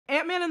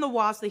and the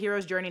Wasp, The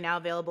Hero's Journey, now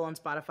available on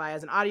Spotify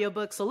as an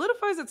audiobook,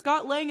 solidifies that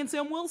Scott Lang and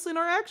Sam Wilson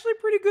are actually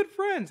pretty good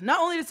friends. Not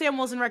only did Sam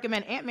Wilson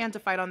recommend Ant-Man to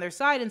fight on their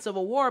side in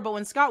Civil War, but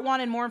when Scott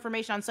wanted more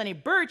information on Sonny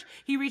Birch,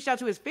 he reached out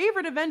to his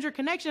favorite Avenger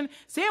connection,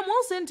 Sam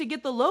Wilson, to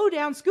get the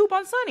lowdown scoop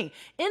on Sonny.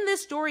 In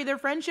this story, their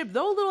friendship,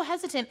 though a little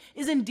hesitant,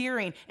 is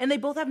endearing, and they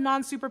both have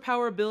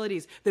non-superpower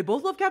abilities. They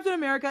both love Captain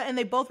America, and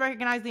they both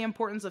recognize the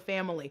importance of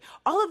family.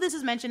 All of this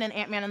is mentioned in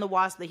Ant-Man and the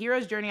Wasp, The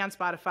Hero's Journey on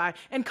Spotify,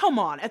 and come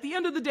on, at the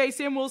end of the day,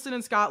 Sam Wilson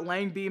and Scott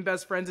Lang being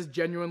best friends is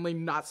genuinely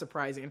not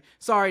surprising.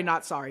 Sorry,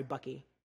 not sorry, Bucky.